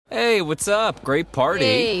Hey, what's up? Great party.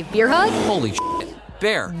 Hey, beer hug? Holy shit.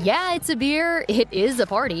 Bear. Yeah, it's a beer. It is a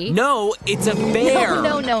party. No, it's a bear.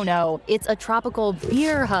 No. It's a tropical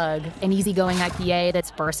beer hug. An easygoing IPA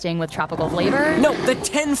that's bursting with tropical flavor. No, the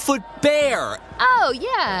 10-foot bear. Oh,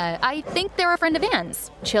 yeah. I think they're a friend of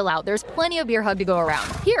Anne's. Chill out. There's plenty of beer hug to go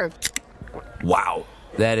around. Here. Wow.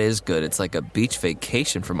 That is good. It's like a beach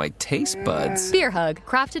vacation for my taste buds. Beer hug.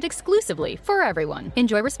 Crafted exclusively for everyone.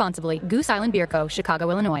 Enjoy responsibly. Goose Island Beer Co., Chicago,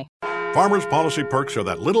 Illinois. Farmers Policy Perks are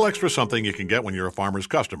that little extra something you can get when you're a farmer's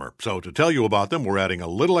customer. So to tell you about them, we're adding a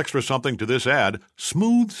little extra something to this ad,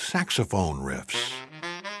 smooth saxophone riffs.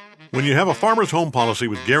 When you have a farmer's home policy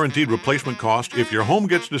with guaranteed replacement cost, if your home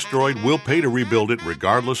gets destroyed, we'll pay to rebuild it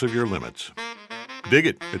regardless of your limits. Dig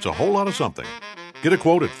it. It's a whole lot of something. Get a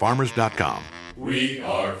quote at farmers.com. We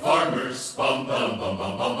are farmers. Bum, bum, bum,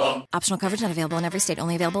 bum, bum, bum. Optional coverage not available in every state.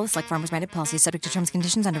 Only available with select farmers-branded policies. Subject to terms and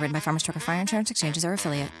conditions. Underwritten by Farmers Truck or Fire Insurance Exchanges or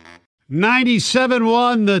affiliate.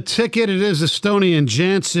 97.1 The Ticket. It is a Stoney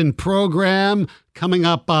Jansen program. Coming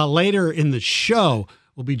up later in the show,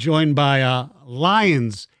 we'll be joined by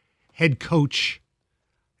Lions head coach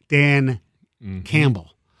Dan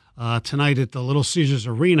Campbell. Tonight at the Little Caesars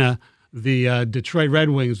Arena, the Detroit Red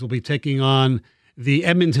Wings will be taking on the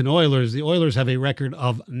Edmonton Oilers. The Oilers have a record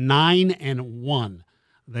of 9-1.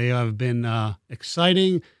 They have been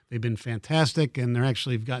exciting. They've been fantastic, and they're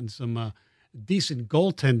actually gotten some decent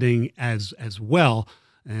goaltending as well.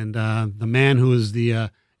 And the man who is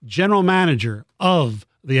the general manager of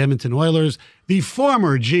the Edmonton Oilers, the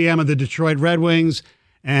former GM of the Detroit Red Wings,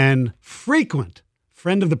 and frequent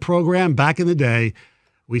friend of the program back in the day,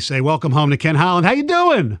 we say welcome home to Ken Holland. How you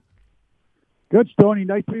doing? Good, Stoney.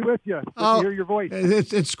 Nice to be with you. Good to hear your voice.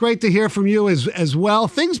 It's great to hear from you as well.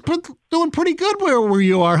 Things doing pretty good where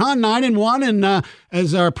you are, huh? 9-1, and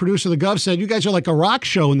as our producer, the Gov, said, you guys are like a rock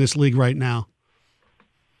show in this league right now.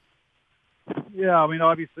 Yeah, I mean,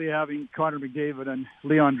 obviously having Connor McDavid and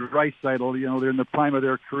Leon Draisaitl, they're in the prime of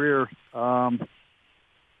their career.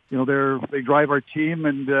 They drive our team,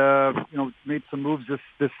 and made some moves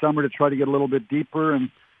this summer to try to get a little bit deeper. And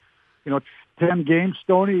it's 10 games,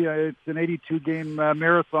 Stoney. It's an 82-game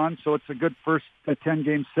marathon, so it's a good first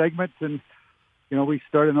 10-game segment. And we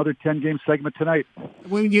start another 10-game segment tonight.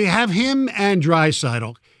 When you have him and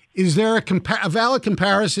Draisaitl, is there a valid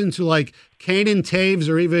comparison to like Kane and Taves,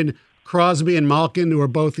 or even Crosby and Malkin, who are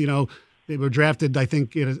both, they were drafted, I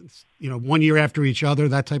think, 1 year after each other,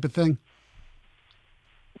 that type of thing?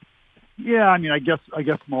 Yeah, I mean, I guess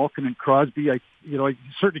Malkin and Crosby.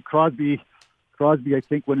 Certainly Crosby. I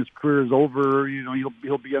think when his career is over,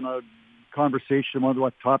 he'll be in a conversation one of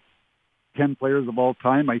the top 10 players of all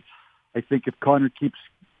time. I think if Connor keeps,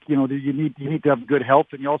 you need to have good health,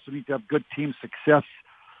 and you also need to have good team success.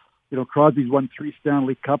 Crosby's won 3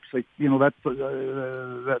 Stanley Cups. That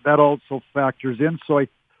also factors in. So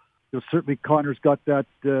certainly Connor's got that.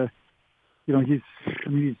 He's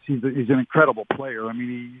an incredible player. I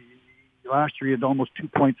mean, last year he had almost 2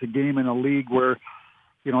 points a game in a league where,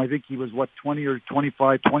 I think he was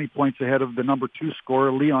 20 points ahead of the number 2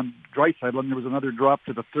 scorer, Leon Draisaitl, and there was another drop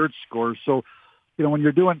to the third scorer. So, when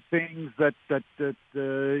you're doing things that the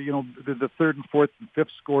third and fourth and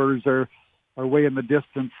fifth scorers are way in the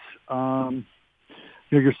distance,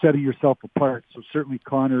 you're setting yourself apart. So certainly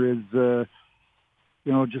Connor is,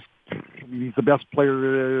 he's the best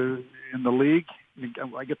player in the league.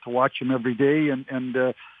 I get to watch him every day, and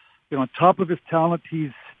on top of his talent,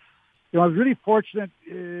 he's, I was really fortunate,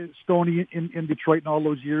 Stoney, in Detroit in all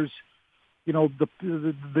those years. The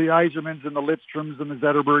Yzermans and the Lidstroms and the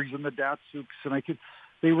Zetterbergs and the Datsuks, and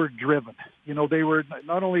they were driven. They were,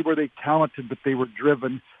 not only were they talented, but they were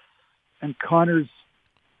driven. And Connor's,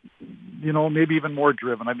 maybe even more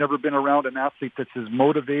driven. I've never been around an athlete that's as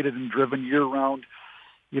motivated and driven year-round,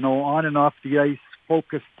 on and off the ice,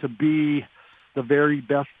 focused to be the very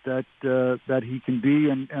best that he can be.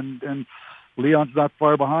 And Leon's not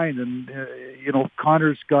far behind. And,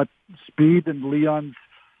 Connor's got speed, and Leon's,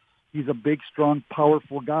 he's a big, strong,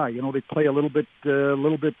 powerful guy. They play a little bit,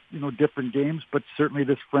 different games, but certainly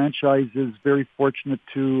this franchise is very fortunate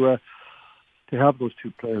to have those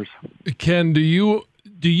two players. Ken, do you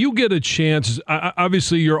get a chance?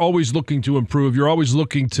 Obviously, you're always looking to improve. You're always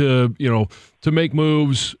looking to make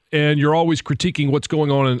moves, and you're always critiquing what's going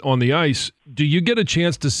on the ice. Do you get a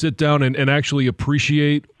chance to sit down and actually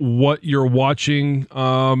appreciate what you're watching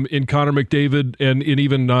in Connor McDavid and in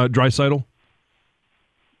even Draisaitl?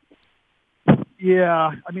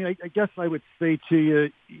 Yeah, I mean, I guess I would say to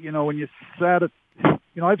you, when you sat at,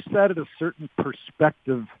 I've sat at a certain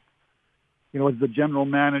perspective, as the general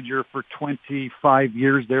manager for 25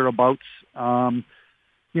 years thereabouts,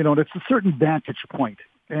 it's a certain vantage point.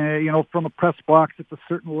 from a press box at a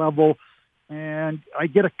certain level, and I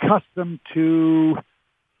get accustomed to,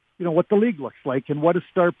 what the league looks like and what the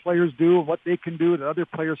star players do and what they can do that other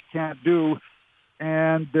players can't do.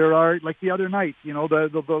 And there are, like the other night,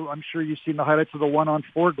 I'm sure you've seen the highlights of the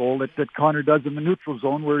 1-on-4 goal that Connor does in the neutral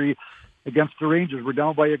zone where he, against the Rangers, we're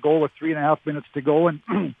down by a goal with 3.5 minutes to go, and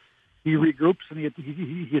he regroups and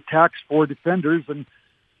he attacks 4 defenders, and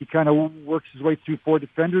he kind of works his way through 4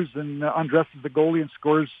 defenders and undresses the goalie and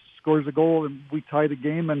scores a goal, and we tie the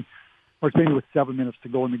game, or maybe with 7 minutes to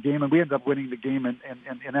go in the game, and we end up winning the game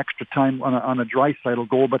in extra time on a Draisaitl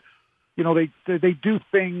goal. But they do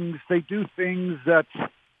things that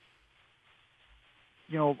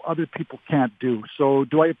other people can't do. So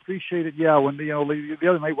do I appreciate it? Yeah. When the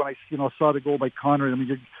other night when I saw the goal by Connor, I mean,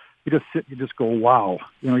 you just sit, you just go, wow.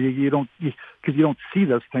 You don't see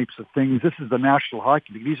those types of things. This is the National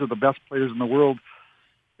Hockey League. These are the best players in the world,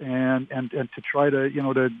 and to try to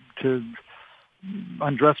to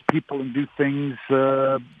undress people and do things,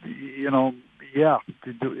 yeah,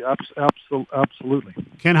 absolutely.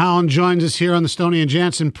 Ken Holland joins us here on the Stoney and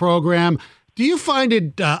Jansen program. Do you find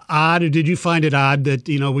it odd, or did you find it odd that,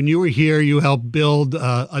 when you were here, you helped build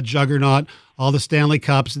a juggernaut, all the Stanley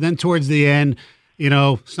Cups, and then towards the end,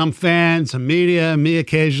 some fans, some media, me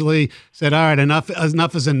occasionally said, all right, enough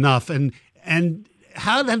is enough. And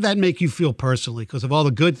how did that make you feel personally? Because of all the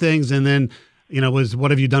good things, and then, was what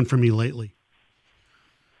have you done for me lately?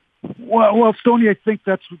 Well, Stoney, I think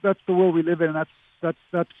that's the world we live in, and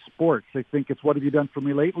that's sports. I think it's what have you done for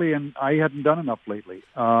me lately, and I hadn't done enough lately.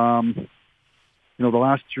 The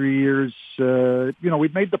last 3 years,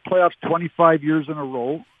 we've made the playoffs 25 years in a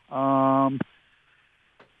row. I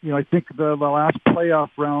think the last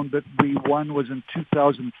playoff round that we won was in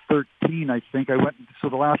 2013. I think so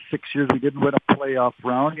the last 6 years we didn't win a playoff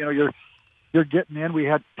round. You're getting in. We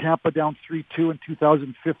had Tampa down 3-2 in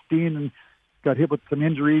 2015, and got hit with some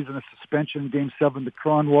injuries and a suspension in Game 7 to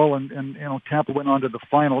Cronwall, and Tampa went on to the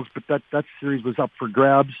finals, but that series was up for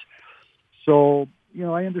grabs. So,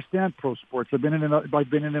 I understand pro sports. I've been in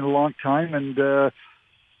it a long time, and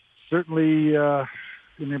certainly, it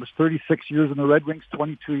was 36 years in the Red Wings,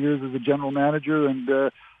 22 years as a general manager, and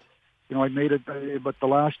I made it. But the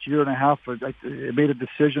last year and a half, I made a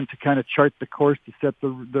decision to kind of chart the course to set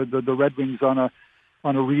the Red Wings on a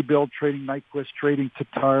rebuild, trading Nyquist, trading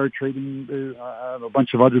Tatar, trading a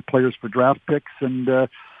bunch of other players for draft picks, and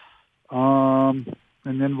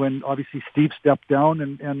then when obviously Steve stepped down,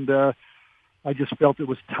 and I just felt it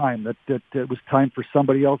was time that it was time for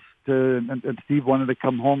somebody else to, and Steve wanted to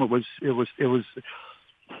come home. It was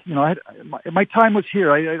my time was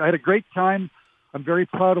here. I had a great time. I'm very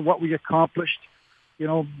proud of what we accomplished. I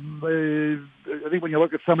think when you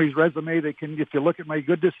look at somebody's resume, if you look at my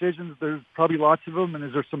good decisions, there's probably lots of them. And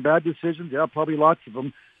is there some bad decisions? Yeah, probably lots of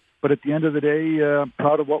them. But at the end of the day, I'm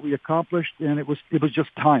proud of what we accomplished. And it was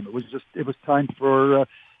just time. It was time for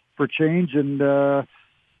change. And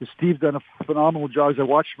Steve's done a phenomenal job. As I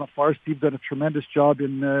watched from afar, Steve's done a tremendous job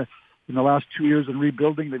in the last 2 years in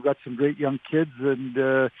rebuilding. They've got some great young kids,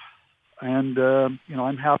 and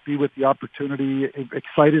I'm happy with the opportunity,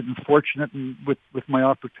 excited and fortunate with my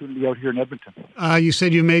opportunity out here in Edmonton. You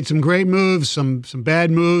said you made some great moves, some bad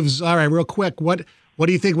moves. All right, real quick, what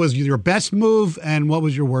do you think was your best move, and what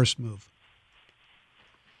was your worst move?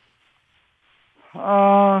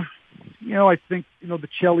 I think the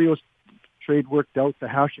Chelios trade worked out, the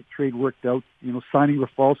Hasek trade worked out. Signing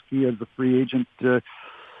Rafalski as a free agent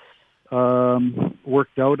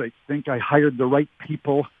worked out. I think I hired the right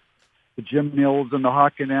people. The Jim Mills and the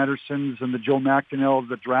Håkan Andersons and the Joe McInnes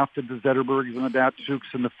that drafted the Zetterbergs and the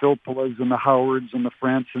Datsuks and the Filppulas and the Howards and the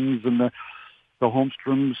Fransons and the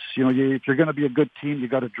Holmstroms. If you're going to be a good team, you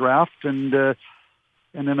got to draft, and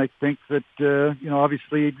then I think that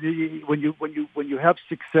obviously when you have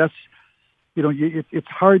success, it's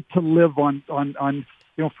hard to live on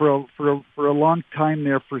for a long time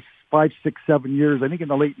there for 5, 6, 7 years. I think in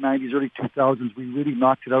the late 90s, early 2000s, we really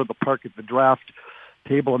knocked it out of the park at the draft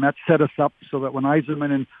table, and that set us up so that when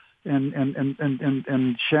Yzerman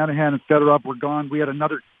and Shanahan and Fedorov were gone, we had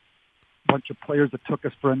another bunch of players that took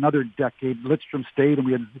us for another decade. Lidstrom stayed, and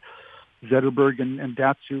we had Zetterberg and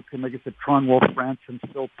Datsuk, and like I said, Cronwall, France, and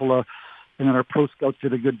Filppula, and then our pro scouts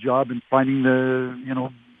did a good job in finding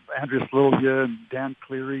Andreas Lilja and Dan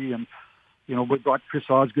Cleary, and we brought Chris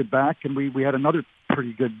Osgood back, and we had another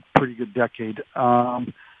pretty good decade.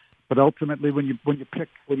 But ultimately, when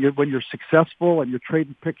you're successful and you're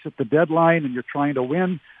trading picks at the deadline and you're trying to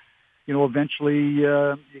win, eventually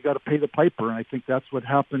you got to pay the piper. And I think that's what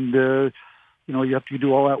happened. You have to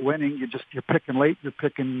do all that winning. You're picking late. You're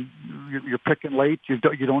picking late. You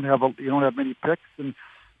don't have many picks, and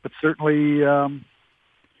but certainly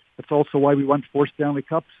that's also why we won 4 Stanley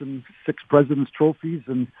Cups and 6 President's Trophies,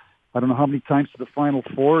 and I don't know how many times to the Final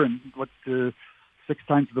Four, and 6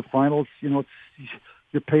 times to the finals. You know,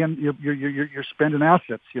 you're paying, you're spending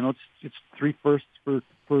assets. You know, it's 3 firsts for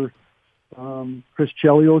Chris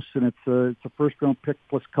Chelios, and it's a first round pick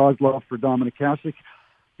plus Kozlov for Dominik Hasek.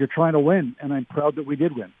 You're trying to win, and I'm proud that we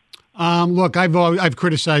did win. Look, I've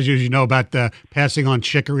criticized you, as you know, about passing on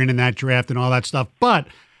Chickering in that draft and all that stuff, but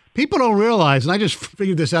people don't realize, and I just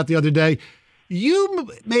figured this out the other day, you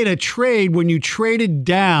made a trade when you traded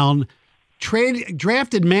down,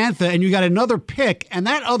 drafted Mantha, and you got another pick, and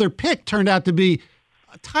that other pick turned out to be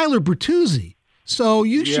Tyler Bertuzzi. So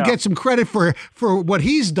you should get some credit for what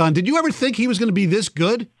he's done. Did you ever think he was going to be this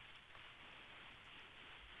good?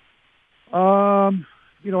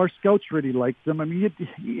 You know, our scouts really liked him. I mean,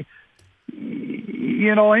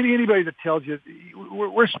 you know, anybody that tells you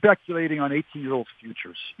we're speculating on 18-year-olds'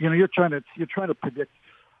 futures. You know, you're trying to predict.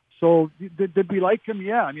 So did we like him?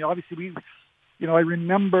 Yeah. I mean, obviously I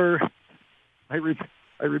remember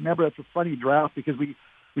that's a funny draft because we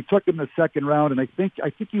took him in the second round, and I think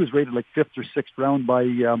he was rated like 5th or 6th round by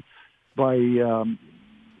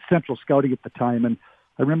Central Scouting at the time. And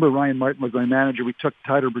I remember Ryan Martin was my manager. We took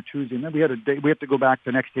Tyler Bertuzzi, and then we had to go back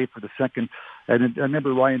the next day for the second. And I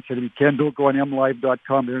remember Ryan said to me, "Ken, don't go on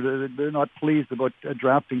mlive.com. They're not pleased about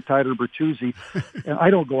drafting Tyler Bertuzzi." And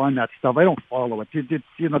I don't go on that stuff. I don't follow it. I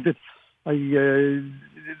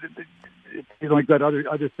got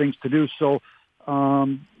other things to do. So,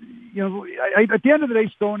 you know, at the end of the day,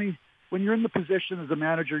 Stoney, when you're in the position as a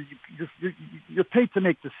manager, you're paid to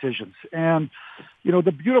make decisions. And, you know,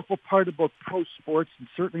 the beautiful part about pro sports, and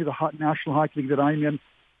certainly the National Hockey League that I'm in,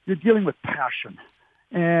 you're dealing with passion.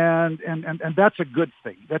 And that's a good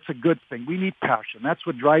thing. That's a good thing. We need passion. That's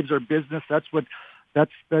what drives our business. That's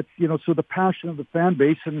you know, so the passion of the fan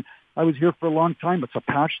base, and I was here for a long time. It's a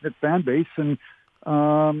passionate fan base. And,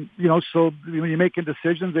 you know, so when you're making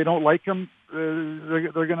decisions, they don't like them.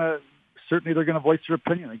 They're going to voice their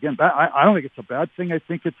opinion. Again, I don't think it's a bad thing. I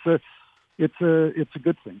think it's a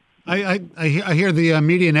good thing. I hear the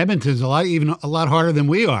media in Edmonton's a lot harder than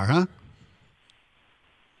we are, huh?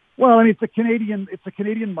 Well, I mean, it's a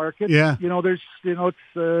Canadian market. Yeah. You know, it's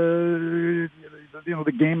the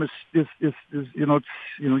game is you know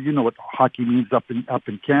what hockey means up in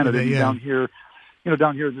Canada. Yeah. Down here, there's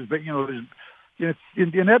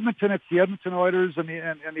in Edmonton, it's the Edmonton Oilers and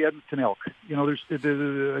the Edmonton Elk. You know, there's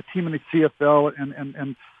a team in the CFL,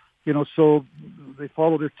 and you know, so they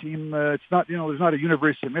follow their team. It's not, you know, there's not a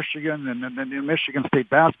University of Michigan and Michigan State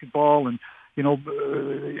basketball and, you know,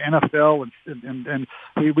 NFL and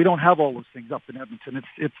we don't have all those things up in Edmonton.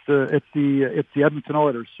 It's the Edmonton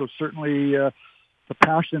Oilers. So certainly the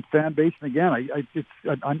passionate fan base. And again,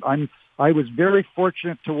 I was very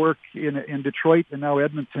fortunate to work in Detroit and now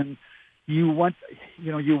Edmonton. You want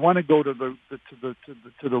to go to the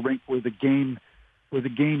rink where the game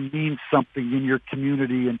means something in your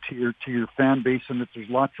community and to your fan base, and that there's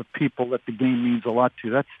lots of people that the game means a lot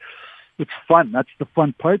to. It's fun. That's the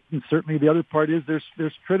fun part, and certainly the other part is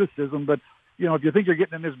there's criticism. But you know, if you think you're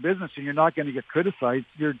getting in this business and you're not going to get criticized,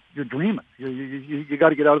 you're dreaming. You got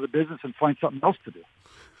to get out of the business and find something else to do.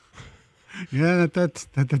 Yeah, that's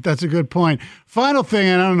a good point. Final thing,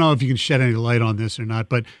 and I don't know if you can shed any light on this or not,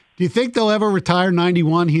 but do you think they'll ever retire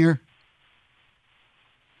 91 here?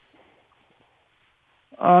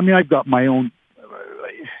 I mean, I've got my own.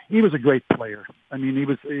 He was a great player. I mean, he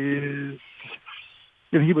was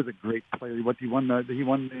a great player. He won the.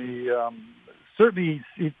 Certainly,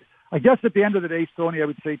 I guess at the end of the day, Stoney, I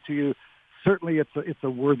would say to you, certainly it's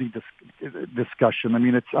a worthy discussion. I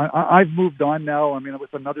mean, I've moved on now. I mean,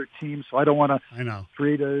 with another team, so I don't want to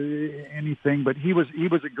create anything. But he was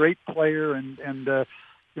a great player, and you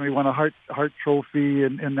know, he won a Hart Trophy,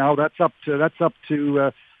 and now that's up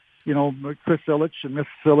to you know, Chris Ilitch and Miss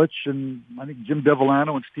Ilitch, and I think Jim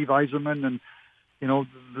Devellano and Steve Yzerman, and you know,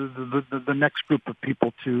 the next group of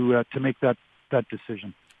people to make that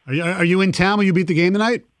decision. Are you in town? Will you be at the game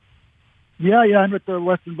tonight? Yeah, I'm at the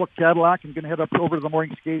Western Book Cadillac. I'm going to head up over to the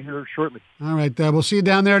morning skate here shortly. All right, we'll see you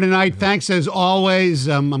down there tonight. Thanks as always.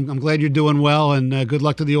 I'm glad you're doing well, and good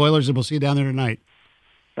luck to the Oilers, and we'll see you down there tonight.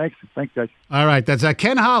 Thanks, guys. All right, that's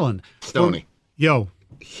Ken Holland. Stoney. Yo.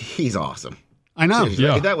 He's awesome. I know. Seriously,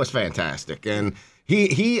 yeah. That was fantastic. And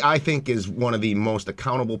he, I think, is one of the most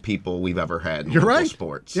accountable people we've ever had in You're right.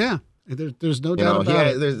 sports. Yeah, there's no doubt about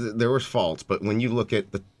it. There was faults, but when you look at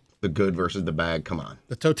the good versus the bad, come on.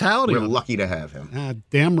 The totality. We're lucky to have him.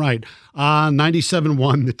 Damn right.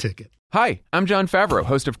 97.1 The Ticket. Hi, I'm Jon Favreau,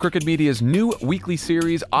 host of Crooked Media's new weekly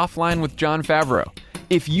series, Offline with Jon Favreau.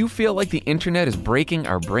 If you feel like the internet is breaking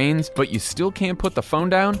our brains, but you still can't put the phone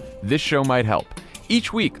down, this show might help.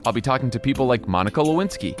 Each week, I'll be talking to people like Monica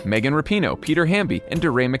Lewinsky, Megan Rapinoe, Peter Hamby, and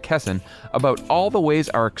DeRay McKesson about all the ways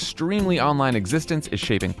our extremely online existence is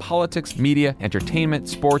shaping politics, media, entertainment,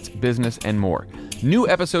 sports, business, and more. New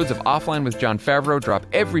episodes of Offline with Jon Favreau drop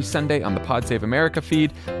every Sunday on the Pod Save America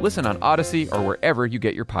feed. Listen on Odyssey or wherever you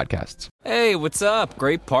get your podcasts. Hey, what's up?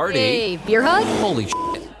 Great party. Hey, beer hug? Holy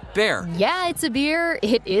shit. Bear. Yeah, it's a beer.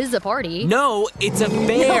 It is a party. No, it's a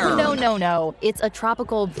bear. No. It's a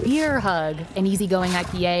tropical beer hug. An easygoing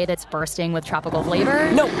IPA that's bursting with tropical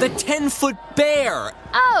flavor. No, the 10-foot bear.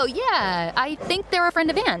 Oh, yeah. I think they're a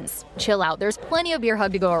friend of Anne's. Chill out. There's plenty of beer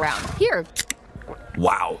hug to go around. Here.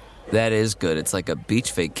 Wow. That is good. It's like a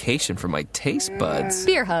beach vacation for my taste buds.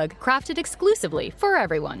 Beer hug. Crafted exclusively for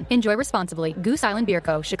everyone. Enjoy responsibly. Goose Island Beer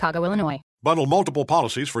Co., Chicago, Illinois. Bundle multiple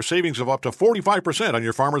policies for savings of up to 45% on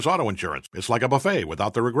your Farmers Auto Insurance. It's like a buffet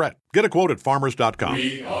without the regret. Get a quote at farmers.com.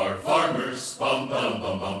 We are farmers. Bum, bum,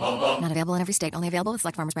 bum, bum, bum, bum. Not available in every state. Only available with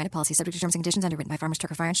select Farmers branded policies. Subject to terms and conditions. Underwritten by Farmers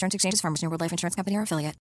Trucker Fire Insurance Exchanges. Farmers New World Life Insurance Company or affiliate.